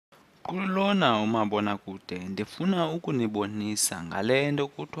Kulona umabonakude ndifuna ukunibonisa ngale nto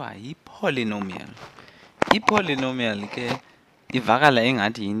kuthiwa yi-polynomial. I-polynomial ke ivakala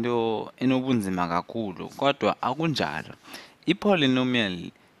engathi yinto enobunzima kakhulu, kodwa akunjalo.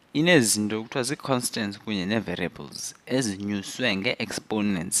 I-polynomial inezinto ekuthiwa zii-constants kunye nee-variables ezinyuswe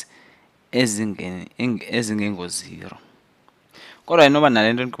ngee-exponents ezingengo-zero. Kodwa inoba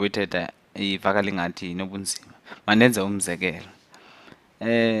nale nto ndigqibuyithetha ivakala ingathi inobunzima, mandenze umzekelo.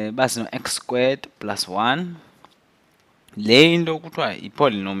 Basi no-x squared plus 1, le into kuthiwa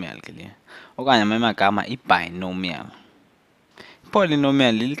yi-polynomial ke le, okanye amanye amagama i-binomial.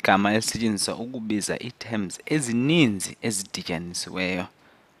 I-polynomial ligama elisetyenziswa ukubiza ii-terms ezininzi ezidityanisiweyo.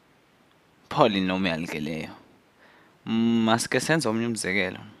 Polynomial ke leyo. Masike senze omnye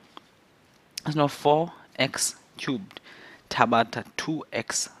umzekelo. Sino-4x cubed thabatha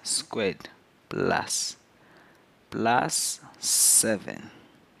 2x squared plus 7.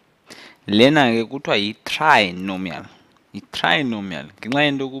 Lena ke kuthiwa yi-trinomial. Yi-trinomial ngenxa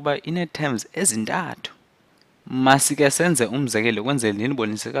yento yokuba inee-terms ezintathu. Masike senze umzekelo ukwenzela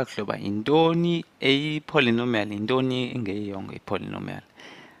ndinibonise kakuhle uba yintoni eyi-polynomial, yintoni engeyiyongo i-polynomial.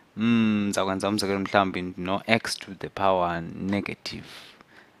 Ndizawukwenza umzekelo mhlawumbi no-x to the power negative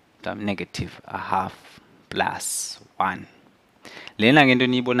a half plus 1. Lena ke into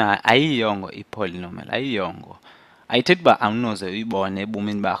niyibonayo ayiyongo i-polynomial, ayiyongo. Ayithethi uba awunoze uyibone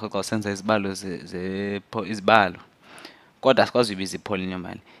ebomini bakho xa usenza izibalo, kodwa asikwazi uyibiza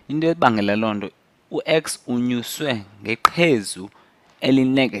i-polynomial. Into ebangela loo nto, u-x unyuswe ngeqhezu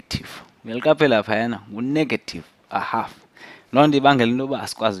eli-negative. Uyaliqaphela phayana, ngu-negative a half. Loo nto ibangela into yoba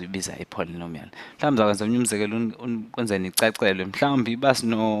asikwazi uyibiza i-polynomial. Mhlawumbi ndizawukwenza omnye umzekelo ukwenzela nicacelwe. Mhlawumbi iba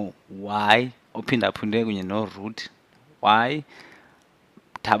sino-y ophindaphindwe kunye no-root y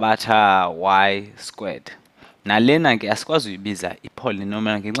thabatha y squared. Nalena ke asikwazi uyibiza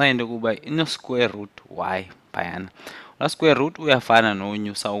i-polynomial ngenxa yento yokuba ino-square root y phayana. Laa square root uyafana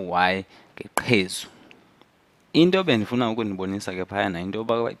nonyusa u-y ngeqhezu. Into bendifuna ukunibonisa ke phayana yinto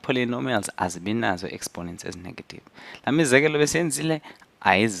yoba i-polynomials azibi nazo exponents ezi-negative. Laa mizekelo besenzile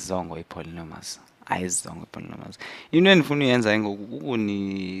ayizizongo ii-polynomials, ayizizongo ii-polynomials. Into endifuna uyenza ngoku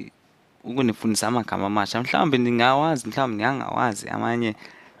ukunifundisa amagama amatsha. Mhlawumbi ndingawazi, mhlawumbi ndingangawazi amanye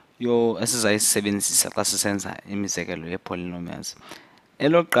esizayisebenzisa xa sisenza imizekelo yee-polynomials.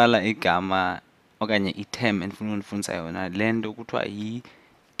 Elokuqala igama okanye i-term endifuna unifundisa yona le nto kuthiwa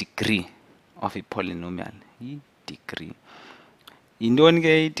yi-degree of i-polynomial. Yi-degree. Yintoni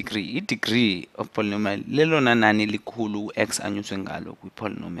ke i-degree? I-degree of polynomial lelona nani likhulu u-x anyuswe ngalo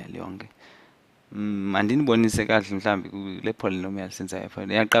kwi-polynomial yonke. Mandinibonise kakuhle mhlawumbi kule polynomial senzayo phaa.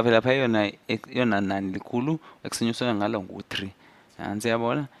 Uyaqaphela phaa eyona nani likhulu u-x anyuswe ngalo ngu-3. Nantsi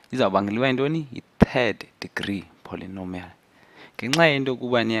uyabona? Izawubangela uba yintoni? Yi-third degree polynomial. Ngenxa yento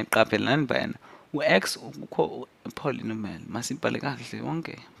yokuba niyaqaphela nani phayana, u-x kukho polynomial. Masibhale kakuhle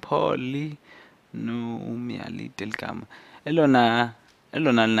yonke. Polynomial lide eli gama. Elona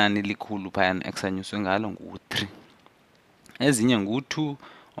nani likhulu phayana x anyuswe ngalo ngu-3. Ezinye ngu-2,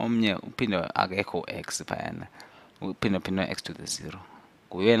 omnye uphinde akekho x phayana. Uphinde x to the 0.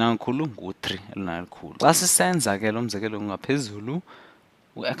 Nguyena mkhulu ngu-3, elona likhulu. Xa sisenza ke lo mzekelo ngaphezulu,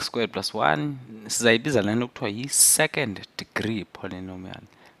 u-x squared plus 1, sizayibiza le nto kuthiwa yi-second degree polynomial.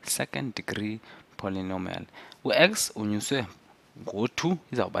 Second degree polynomial. U-x unyuswe ngo-2,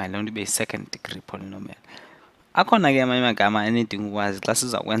 izawuba le nto ibe yi-second degree polynomial. Akhona ke amanye amagama enidinga ukwazi xa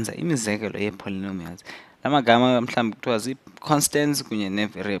sizawukwenza imizekelo yee-polynomials. La magama mhlawumbi kuthiwa zii-constants kunye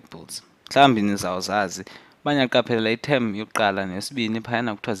nee-variables. Mhlawumbi nizawuzazi. Banyaqaphela i-term yokuqala nesibini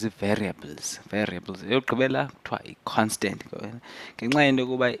phayana kuthiwa zii-variables. Variables. Eyokugqibela kuthiwa i-constant. Ngenxa yento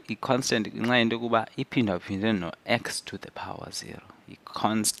yokuba i-constant, ngenxa yento yokuba iphindwaphindwe no-x to the power 0.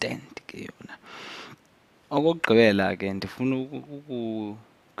 I-constant ke yona. Okokugqibela ke ndifuna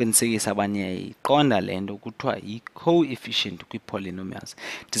ukuqinisekisa uba niyayiqonda le nto kuthiwa yi-coefficient kwii-polynomials.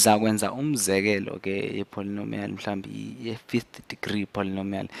 Ndizawukwenza umzekelo ke ye-polynomial, mhlawumbi ye-fifth degree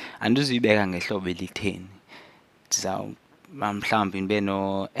polynomial. Andizuyibeka ngehlobo elitheni. Mhlawumbi ndibe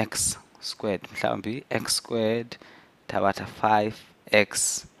no-x squared, mhlawumbi x squared thabatha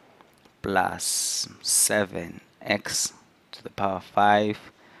 5x plus 7x to the power 5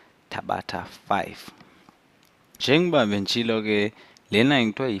 thabatha 5. Njengoba benditshilo ke lena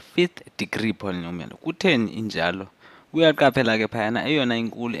kuthiwa yi-fifth degree polynomial. Kutheni injalo? Uyaqaphela ke phayana eyona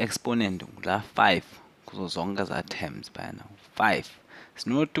inkulu exponent ngulaa 5 kuzo zonke ezaa terms phayana. 5.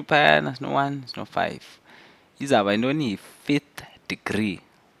 Sino-2 phayana, sino-1, sino-5. Izawuba yintoni? Yi-fifth degree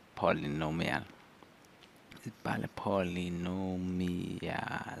polynomial. Ibhale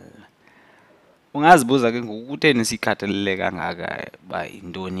polynomial. Ungazibuza ke ngoku kutheni sikhathalele kangaka ba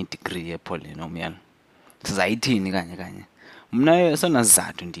yintoni i-degree ye-polynomial. Sizayithini kanye. Mna esona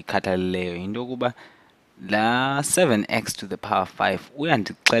sizathu ndiyikhathaleleyo yinto yokuba laa 7x to the power 5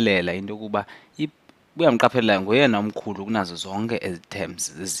 uyandixelela into yokuba uyamqaphelela ngoyena omkhulu kunazo zonke ezi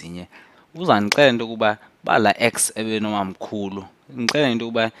terms ezinye. Uzandixelela into yokuba laa x ebenomamkhulu, indixelela into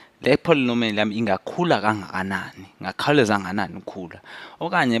yokuba le polynomial yam ingakhula kangakanani, ingakhawuleza kangakanani ukhula.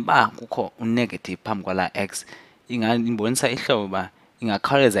 Okanye kukho unegative phambi kwalaa x, ingandibonisa ihlobo uba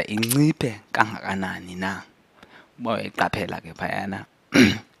ingakhawuleza inciphe kangakanani na. Uba uyayiqaphela ke phayana.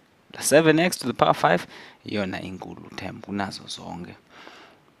 La 7x to the power 5 yeyona inkulu term kunazo zonke.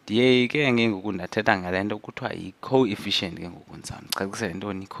 Ndiye ke ngoku ndathetha ngale nto kuthiwa yi-coefficient ke ngoku ndizawunicacisela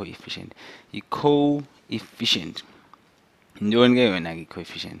ntoni i-coefficient. I-coefficient yintoni ke yona ke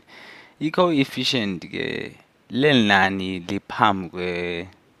i-coefficient? I-coefficient ke leli nani liphambi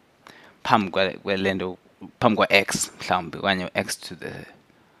kwale nto, phambi kwa-x mhlawumbi, okanye x to the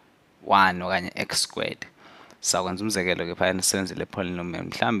 1 okanye x squared. Sizakwenza umzekelo ke phayana senze le polynomial.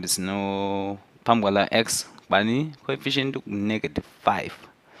 Mhlawumbi phambi kwala x bani coefficient -5.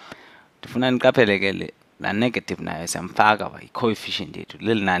 Ndifuna niqaphele ke la negative nayo siyamfaka yi-coefficient yethu,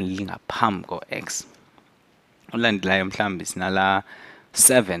 leli nani lingaphambi ko-x. Olandelayo mhlawumbi sinala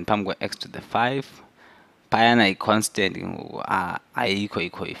 7 phambi kwe-x to the 5. Phayana yi-constant ngoku, ayikho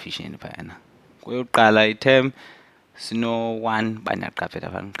i-coefficient phayana. Kweyokuqala i-term sino-1, baniyaqaphela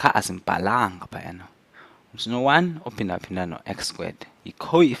phana, qha asimbhalanga phayana. Sino-1 ophindaphinda no-x squared,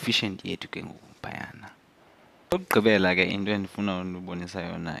 yi-coefficient yethu ke ngoku phayana. Okugqibela ke into endifuna unibonisa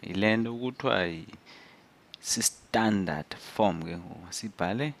yona yile nto kuthiwa si-standard form ke ngoku.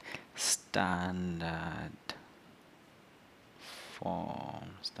 Sibhale standard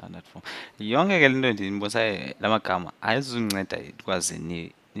form. Yonke ke le nto ndinibonisayo, la magama ayizunceda ikwazi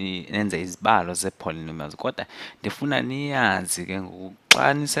nenze izibalo zee-polynomials, kodwa ndifuna niyazi ke ngoku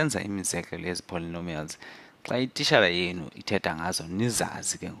xa nisenza imizekelo yezi-polynomials, xa itishala yenu ithetha ngazo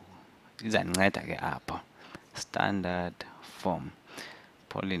nizazi ke ngoku. Izaninceda ke apho. Standard form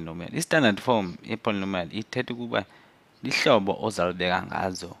polynomial. I-standard form ye-polynomial ithetha ukuba lihlobo ozalubeka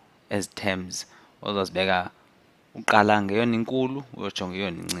ngazo ezi terms, ozazibeka uqala ngeyona inkulu uyotsho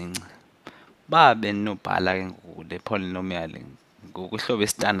ngeyona incinci. Uba bendinobhala ke ngoku le polynomial ngokwehlobo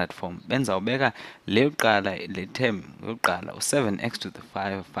i-standard form, bendizawubeka le yokuqala, le term yokuqala u-7x to the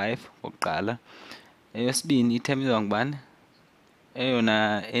 5 okokuqala. Eyesibini i-term izawuba ngubani?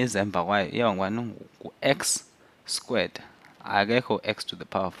 Eyona ezemva kwayo iyawuba ngubani? Ngu-x squared. Akekho x to the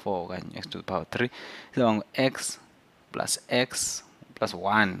power 4 okanye x to the power 3. Izawuba ngu-x plus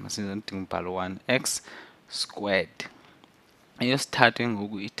 1, masidinga umbhalo 1, x squared. Eyesithathu ke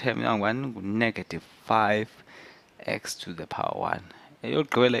ngoku i-term izawuba ngubani? Ngu-negative 5x to the power 1.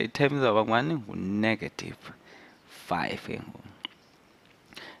 Eyokugqibela i-term izawuba ngubani? Ngu-negative 5 ke ngoku.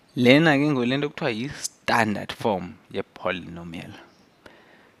 Lena ke ngoku le nto kuthiwa yi-standard form ye-polynomial.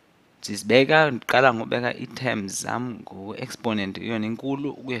 Ndiqala ngobeka ii-terms zam ngu-exponent yona inkulu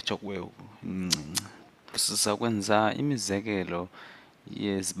ukuyotsho kuyo incinci. Sizakwenza imizekelo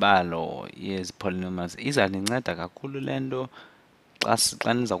yezibalo yezi-polynomials. Izaninceda kakhulu le nto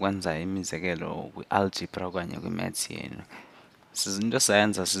xa nizakwenza imizekelo kwi-algebra okanye kwi-maths yenu. Into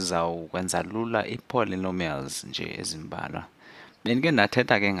sizayenza, sizawukwenza lula ii-polynomials nje ezimbalwa. Bendike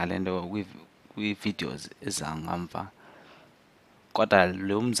ndathetha ke ngale nto kwii-videos ezangamva, kodwa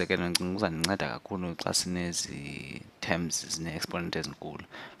lo mzekelo ndicinga uzandinceda kakhulu xa sinezi terms zine-exponent ezinkulu.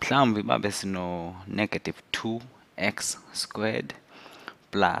 Mhlawumbi uba besino-negative 2x squared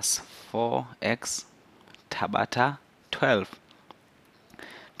plus 4x thabatha 12.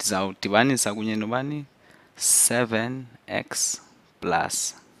 Ndizawudibanisa kunye nobani? 7x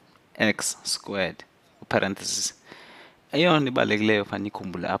plus x squared, parenthesis. Eyona ibalulekileyo fanele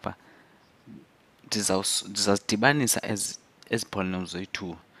nikhumbule apha, ndizawuzidibanisa ezi polynomials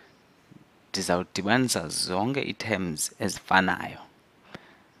zoyi-2. Ndizawudibanisa zonke ii-terms ezifanayo.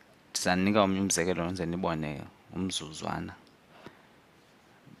 Ndizawunika omnye umzekelo nze nibone umzuzwana.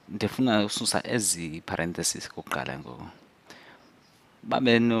 Ndifuna ususa ezi parenthesis kokuqala ngoku.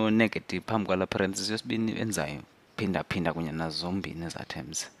 Babe no-negative phambi kwala parenthesis yesibini, bendizayiphinda kunye nazo zombini ezaa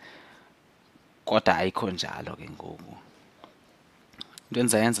terms. Kodwa ayikho njalo ke ngoku. Into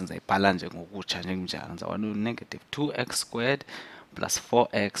endizayenza ndizayibhala nje ngokutsha njengenjalo. Ndizawuba no-negative 2x squared plus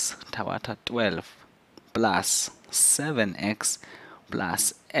 4x thabatha 12 plus 7x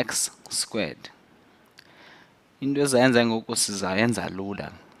plus x squared. Into ezayenza ngoku sizayenza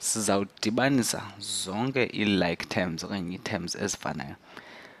lula. Sizawudibanisa zonke ii-like terms okanye ii-terms ezifanayo.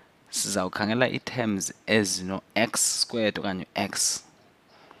 Sizawukhangela ii-terms ezino-x squared okanye x.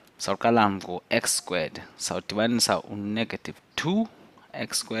 sawuqala ngo-x squared, sawudibanisa u-negative 2x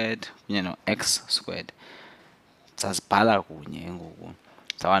squared kunye no-x squared, sazibhala kunye ngoku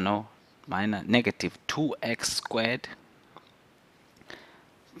sawa no minus negative 2x squared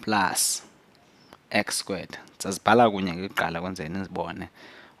plus x squared, sazibhala kunye ngekuqala kwenzeni nizibone.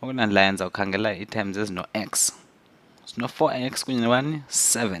 Okulandelayo ndizawukhangela ii-terms ezino-x, sino-4x kunye nobani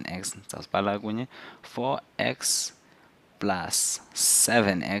 7x, sazibhala kunye 4x plus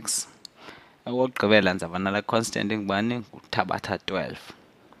 7x. Okokugqibela ndizawuba nala constant engubani nguthabatha 12,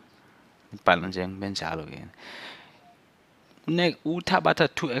 ibhala nje ngibe njalo ke. Uthabatha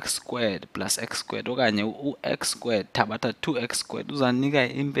 2x squared plus x squared okanye u-x squared thabatha 2x squared uzanika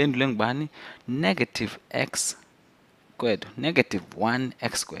impendulo engubani negative x squared, negative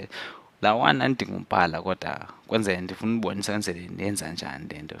 1x squared. La 1 andidinga umbhala kodwa kwenzele ndifuna ubonisa kwenzele ndenza njani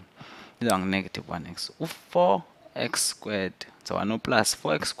le nto. Iza ngu-negative 1x. U-4x squared ndizawuba no plus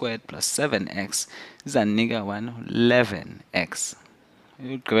 4x squared plus 7x izanika 11x.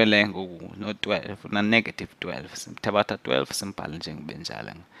 Ugqibele ngoku no-12 na-negative 12, simthabatha 12 simbhale njengube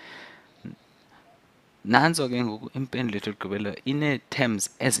njalo. Nanso ke ngoku impendulo yethu yokugqibela inee-terms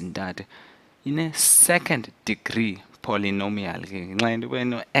ezintathu, ine-second degree polynomial ke ngenxa yento yokuba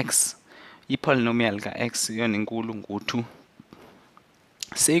ino-x, i-polynomial ka-x yona inkulu ngu-2.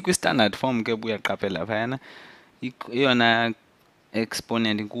 Seyikwi-standard form ke buyaqaphela phayana, eyona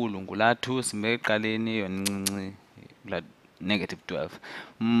exponent inkulu ngulaa 2 simbeka ekuqaleni, eyona incinci kulaa negative 12.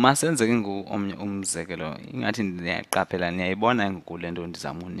 Masenze ke ngoku omnye umzekelo, ingathi niyaqaphela niyayibona ngoku le nto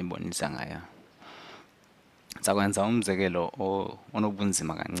ndizama unibonisa ngayo. Ndizakwenza umzekelo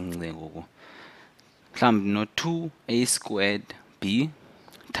onobunzima kancinci ngoku. Mhlawumbi no-2a squared b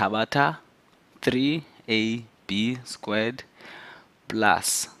thabatha 3ab squared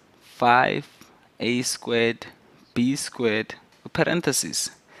plus 5a squared b squared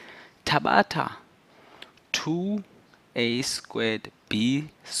parenthesis thabatha 2a squared b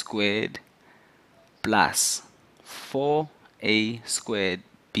squared plus 4a squared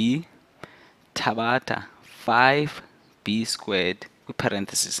b thabatha 5b squared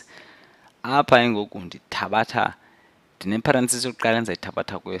parenthesis. Apha ngoku ndithabatha, ndine-parenthesis yokuqala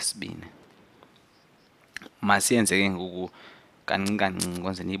ndizayithabatha kweyesibini. Masiyenze ke ngoku kancinci kancinci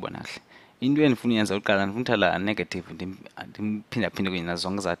kwenze niyibone kahle. Into endifuna uyenza uqala ndifuna uthatha la negative ndimphindaphinde kunye nazo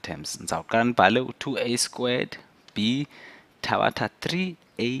zonke za terms. Ndizawuqala ndibhale u-2a squared b thabatha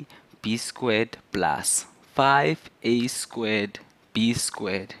 3ab squared plus 5a squared b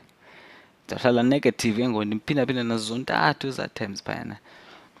squared. Ndizawuhlala negative ke ngoku ndimphindaphinde nazo zontathu za terms phayana,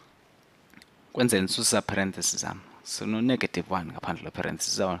 kwenzela ndisusa parenthesis am. So no-negative 1 ngaphandle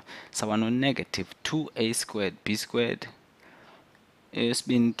kwe-parenthesis, sawuba no-negative 2a squared b squared.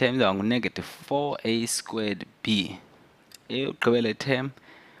 Eyesibini term izawuba ngu-negative 4a squared b. Eyokugqibela term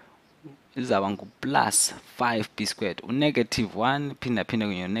izawuba ngu-plus 5b squared. U-negative 1 phindaphinde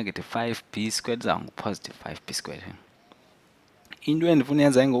kunye no-negative 5b squared izawuba ngu-positive 5b squared. Into endifuna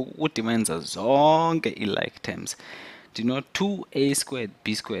uyenza ngoku kudibanisa zonke ii-like terms. Ndino-2a squared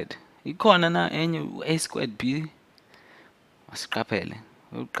b squared. Ikhona na enye u-a squared b? Masiqaphele,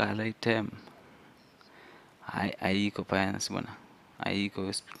 yokuqala iterm. Hayi, ayikho phayana sibona. Ayikho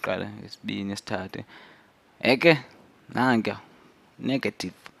kwesiqala, kwesibini, esithathu. Eke, nanka,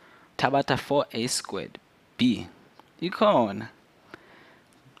 negative. Thabatha 4a squared b. Ikhona.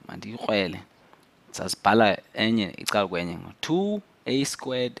 Mandiyikrwele. Sazibhala enye icala kwenye ngo-2a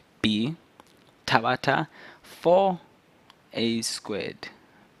squared b thabatha 4a squared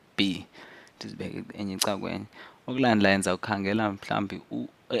b. Ndizibeke enye icala kwenye. Okulandelayo ndizawukhangela mhlawumbi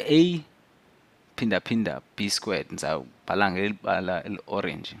u-a phindaphinda b squared, ndizawubhala ngeli bala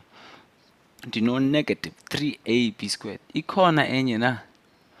eli-orange. Ndino-negative 3ab squared. Ikhona enye na?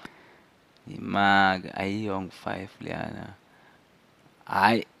 Yimake, ayiyo ngu-5 leyana.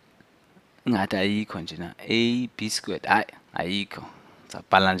 Hayi, ingathi ayikho nje na. ab squared, hayi, ayikho.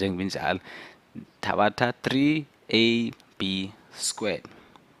 Ndizawubhala nje nginjalo. Thabatha 3ab squared.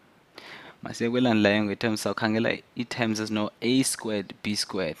 Masiye kwelandelayo nge-terms, sawukhangela ii-terms ezino-a squared b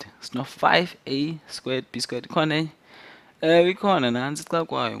squared. Sino-5a squared b squared. Ikhona enye? Ewe, ikhona nantsi icala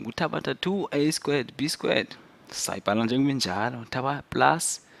kwayo. Nguthabatha 2a squared b squared. Sayibhala nje kunjalo. Thabatha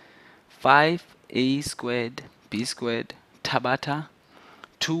plus 5a squared b squared. Thabatha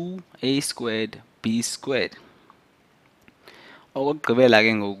 2a squared b squared. Okokugqibela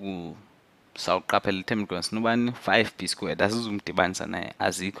ke ngoku sawuqaphela i-term because sinobani 5b squared, asizumdibanisa naye,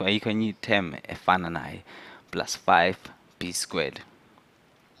 azikho, ayikho enye i-term efana naye, plus 5b squared.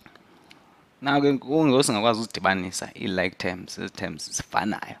 Now ke ngoku singakwazi uzidibanisa ii-like terms, ezi terms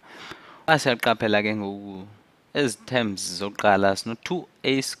zifanayo. Xa siyaqaphela ke ngoku ezi terms zokuqala sino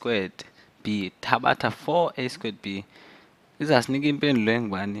 2a squared b thabatha 4a squared b izasinika impendulo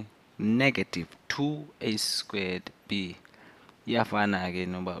engubani negative 2a squared b iyafana ke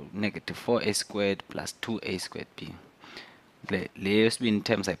noba negative 4a squared plus 2a squared b le yesibini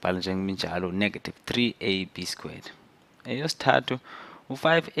term sayibhala njengominjalo negative 3ab squared. Eyesithathu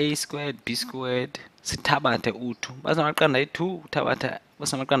u5a squared b squared sithabathe u2 basamaqanda yi2 uthabatha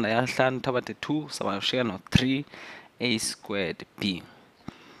basamaqanda ayahlanu uthabathe 2 sabashiyana no3a squared b.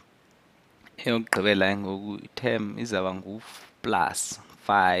 Eyokugqibela ngoku term izaba ngu plus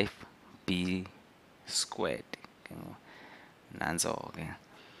 5b squared. Nanso ke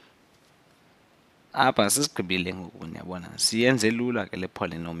apha sisigqibile ngoku niyabona siyenze lula ke le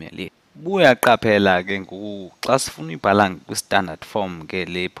polynomial le. Buyaqaphela ke ngoku xa sifuna uyibhala kwi-standard form ke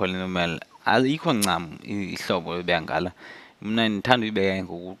le polynomial ayikho ncam ihlobo ebeka ngala. Mna ndithanda uyibeka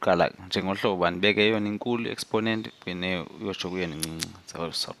ngokuqala njengohlobo uba ndibeke eyona inkulu exponent kunye uyotsho kuyona incinci.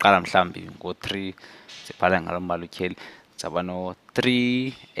 Sawuqala mhlawumbi ngo-3 sibhala ngalo mbala utyheli sizawuba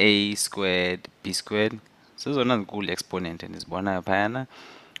no-3a squared b squared zezona zinkulu exponent endizibonayo phayana.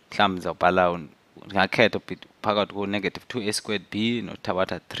 Mhlawumbi ndizawubhala ndingakhetha phakathi ko-negative 2a squared b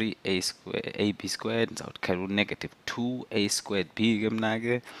nothabatha 3a squared ab squared ndizawukhetha u-negative 2a squared b ke mna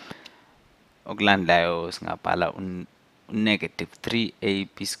ke. Okulandelayo singabhala u-negative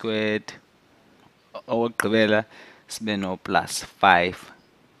 3ab squared. Okugqibela sibe no-plus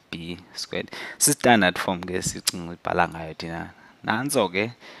 5b squared. Si-standard form ke sicinga ibhala ngayo thina. Nantso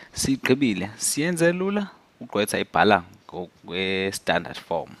ke siyigqibile siyenze lula ugqwetha ibhala ngokwe-standard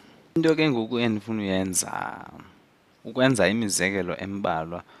form. Into ke ngoku endifuna uyenza ukwenza imizekelo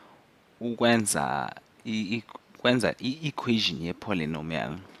embalwa ukwenza i-equation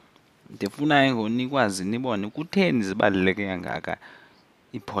ye-polynomial. Ndifuna ke ngoku nikwazi nibone kutheni zibaluleke kangaka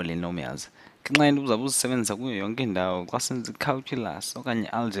ii-polynomials. Ngenxa yento uzawube uzisebenzisa kuyo yonke indawo xa senza i-calculus okanye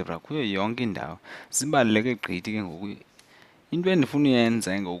algebra kuyo yonke indawo. Zibaluleke gqithi ke ngoku. Into endifuna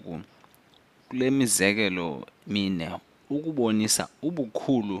uyenza ngoku kule mizekelo mine ukubonisa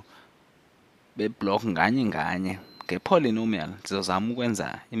ubukhulu beblock nganye nganye. Nge-polynomial ndizozama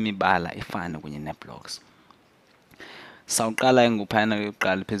ukwenza imibala efana kunye nee-blocks. Sawuqala ke ngoku phayana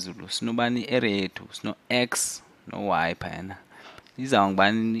yokuqala phezulu sinobani i-area yethu sino-x no-y phayana. Izawuba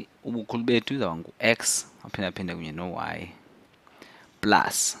ngubani ubukhulu bethu izawuba ngu-x aphindaphinde kunye no-y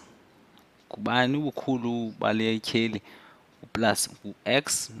plus kubani ubukhulu bale tyheli plus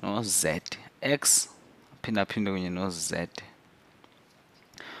ngu-x no-z, x aphindaphinde kunye no-z.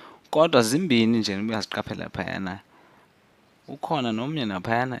 Kodwa zimbini nje uyaziqaphela phayana ukhona nomnye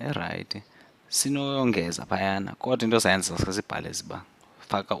naphayana erayithi sinoyongeza phayana kodwa into zayenza ske sibhale ziba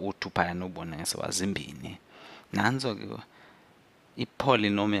faka u2 phayana ubonisa uba zimbini. Nantso ke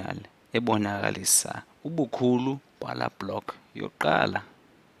i-polynomial ebonakalisa ubukhulu bala block yokuqala.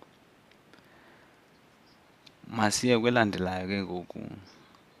 Masiye kwelandelayo ke ngoku.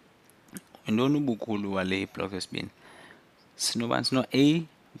 Yintoni ubukhulu wale block yesibini? Sinobani sino-a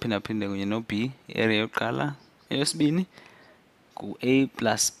uphindaphinde kunye no-b i-area yokuqala. Eyesibini ngu-a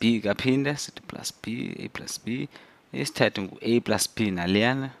plus b kaphinde sithi plus b, a plus b. Eyesithathu ngu-a plus b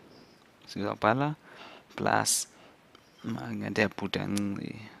naleyana sizawubhala plus ndiyabhuda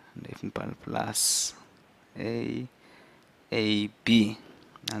kancinci ndifuna ubhala plus a b.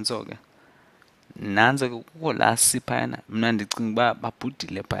 Nantso ke nantso ke kukho laa c phayana mna ndicinga uba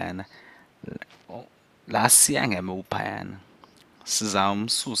babhudile phayana laa c angebe uphayana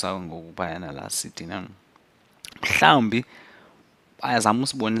sizawumsusa ngoku phayana laa c thina. Mhlawumbi bayazama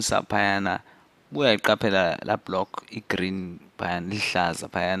usibonisa phayana buyayiqaphela laa block i-green phayana lihlaza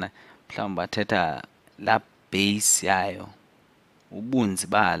phayana mhlawumbi bathetha laa base yayo ubanzi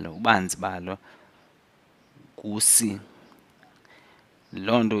balo ku-c.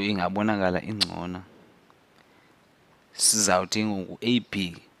 Loo nto ingabonakala ingcono. Sizawuthi ngoku ab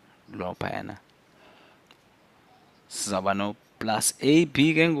lo phayana sizawuba no plus ab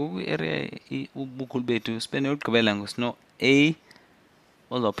ke ngoku i-area ubukhulu bethu sibe nokugqibela ngosino-a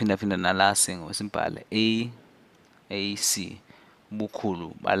ozawuphinda-phinda nalaa c ngosimbhale ac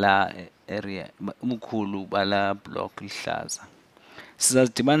ubukhulu bala area ubukhulu bala block lihlaza.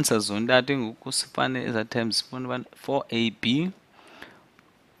 Sizazidibanisa zontathu ngoku sifane ezaa terms sifuna ubana 4ab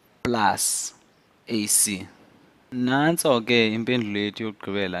plus ac. Nantso ke impendulo yethu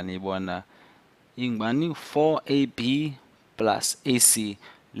yokugqibela niyibona ingubani 4ab plus ac.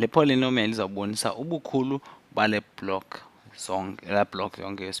 Le polynomial izawubonisa ubukhulu bale block zonke la block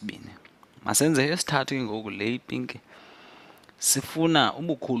yonke yesibini. Masenze esithathu ke ngoku le ipinki. Sifuna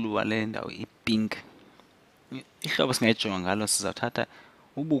ubukhulu bale ndawo ipinki. Ihlobo singayijonga ngalo sizawuthatha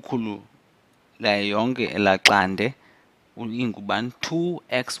ubukhulu la yonke elaxande ingubani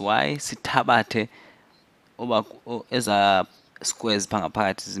 2xy sithabathe eza squares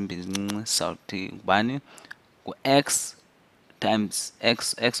phakathi zimbili zincinci sawuthi ngubani ku-x times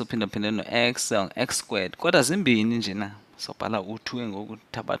x uphindaphinde no-x x squared kodwa zimbini nje na sobhala u-2 ngoku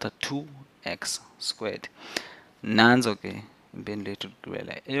thabatha 2x squared. Nanzo ke impendulo yethu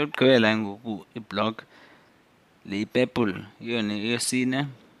yokugqibela. Eyokugqibela ngoku iblock liyi-purple yona eyesine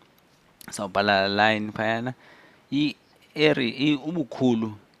sawubhala line phayana ubukhulu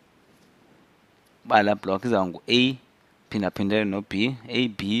bala block iza ngu-a phindaphindele no-b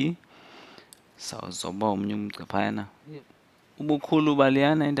ab sawuzoba omnye umgca phayana ubukhulu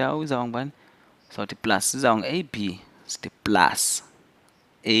baliyana indawo iza ngubani sawuthi plus iza ngu-ab sithi plus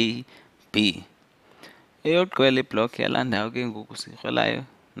ab. Eyokugqibela iblock yalandayo ke ngoku siyirhwelayo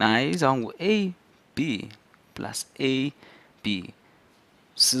nayo iza ngu-ab plus ab.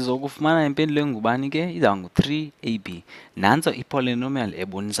 Sizokufumana impendulo engubani ke iza ngu-3ab. Nantso i-polynomial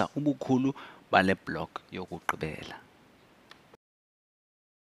ebonisa ubukhulu bale block yokugqibela.